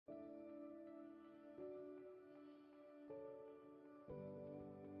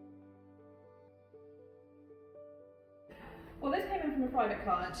Well, this came in from a private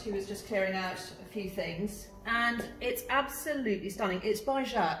client who was just clearing out a few things, and it's absolutely stunning. It's by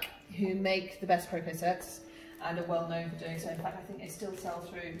Jacques, who make the best croquet sets and are well known for doing so. In fact, I think they still sell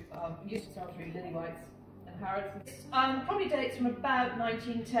through, used to sell through Lily White's and Harrods. Probably dates from about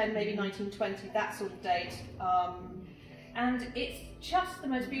 1910, maybe 1920, that sort of date. And it's just the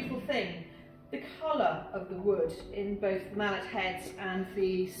most beautiful thing. The colour of the wood in both the mallet heads and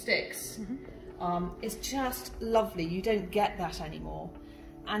the sticks is just lovely. You don't get that anymore,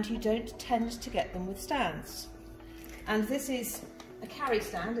 and you don't tend to get them with stands. And this is a carry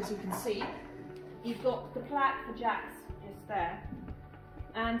stand, as you can see. You've got the plaque for jacks just there,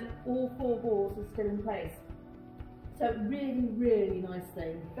 and all 4 balls are still in place. So really, really nice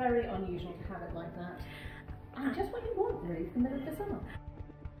thing. Very unusual to have it like that. And just what you want, really, for the middle of the summer.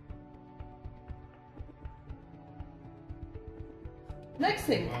 Next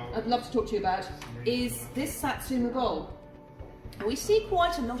thing I'd love to talk to you about is this Satsuma bowl. We see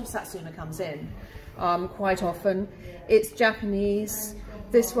quite a lot of Satsuma comes in quite often. It's Japanese.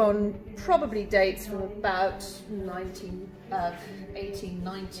 This one probably dates from about 1890,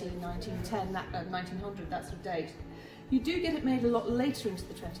 1910, 1900, that sort of date. You do get it made a lot later into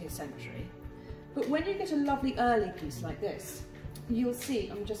the 20th century. But when you get a lovely early piece like this, you'll see,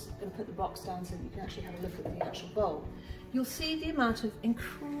 I'm just going to put the box down so that you can actually have a look at the actual bowl. You'll see the amount of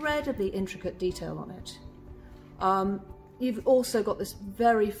incredibly intricate detail on it. You've also got this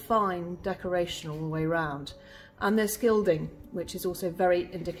very fine decoration all the way around, and there's gilding, which is also very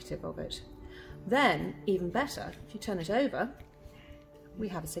indicative of it. Then, even better, if you turn it over, we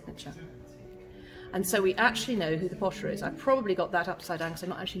have a signature. And so we actually know who the potter is. I probably got that upside down because I'm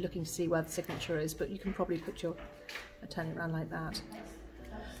not actually looking to see where the signature is, but you can probably put your, turn it around like that.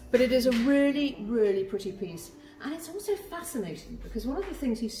 But it is a really, really pretty piece. And it's also fascinating because one of the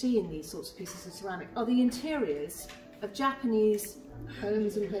things you see in these sorts of pieces of ceramic are the interiors of Japanese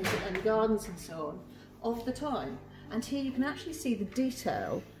homes and places and gardens and so on of the time. And here you can actually see the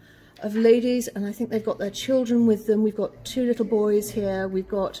detail of ladies, and I think they've got their children with them. We've got 2 little boys here. We've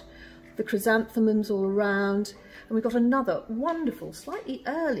got the chrysanthemums all around, and we've got another wonderful, slightly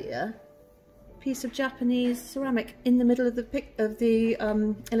earlier piece of Japanese ceramic in the middle of the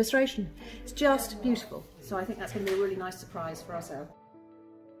illustration. It's just beautiful. So I think that's going to be a really nice surprise for ourselves.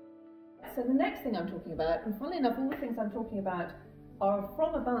 So the next thing I'm talking about, and funnily enough, all the things I'm talking about are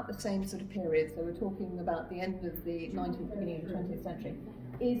from about the same sort of period. So we're talking about the end of the 19th, beginning of the 20th century.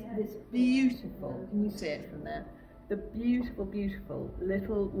 Is this beautiful? Can you see it from there? The beautiful, beautiful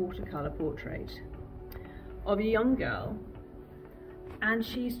little watercolour portrait of a young girl, and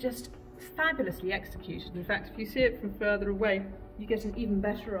she's just fabulously executed. In fact, if you see it from further away, you get an even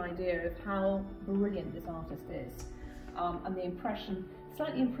better idea of how brilliant this artist is, and the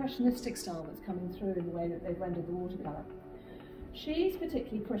slightly impressionistic style that's coming through in the way that they've rendered the watercolour. She's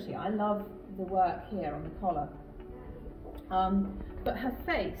particularly pretty. I love the work here on the collar, but her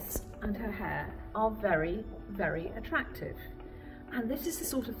face and her hair are very, very attractive. And this is the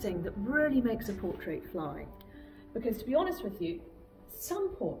sort of thing that really makes a portrait fly. Because to be honest with you,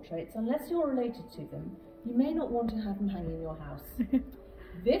 some portraits, unless you're related to them, you may not want to have them hanging in your house.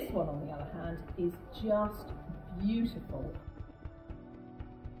 This one, on the other hand, is just beautiful.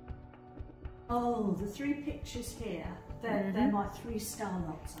 Oh, the 3 pictures here, they're my 3 star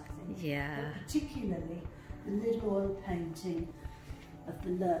lots, I think. Yeah. But particularly the little oil painting of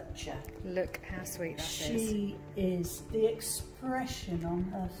the lurcher. Look how sweet that is. She is the expression on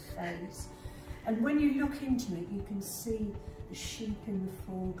her face. And when you look into it, you can see the sheep in the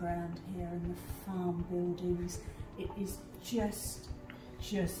foreground here and the farm buildings. It is just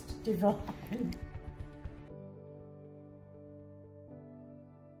divine.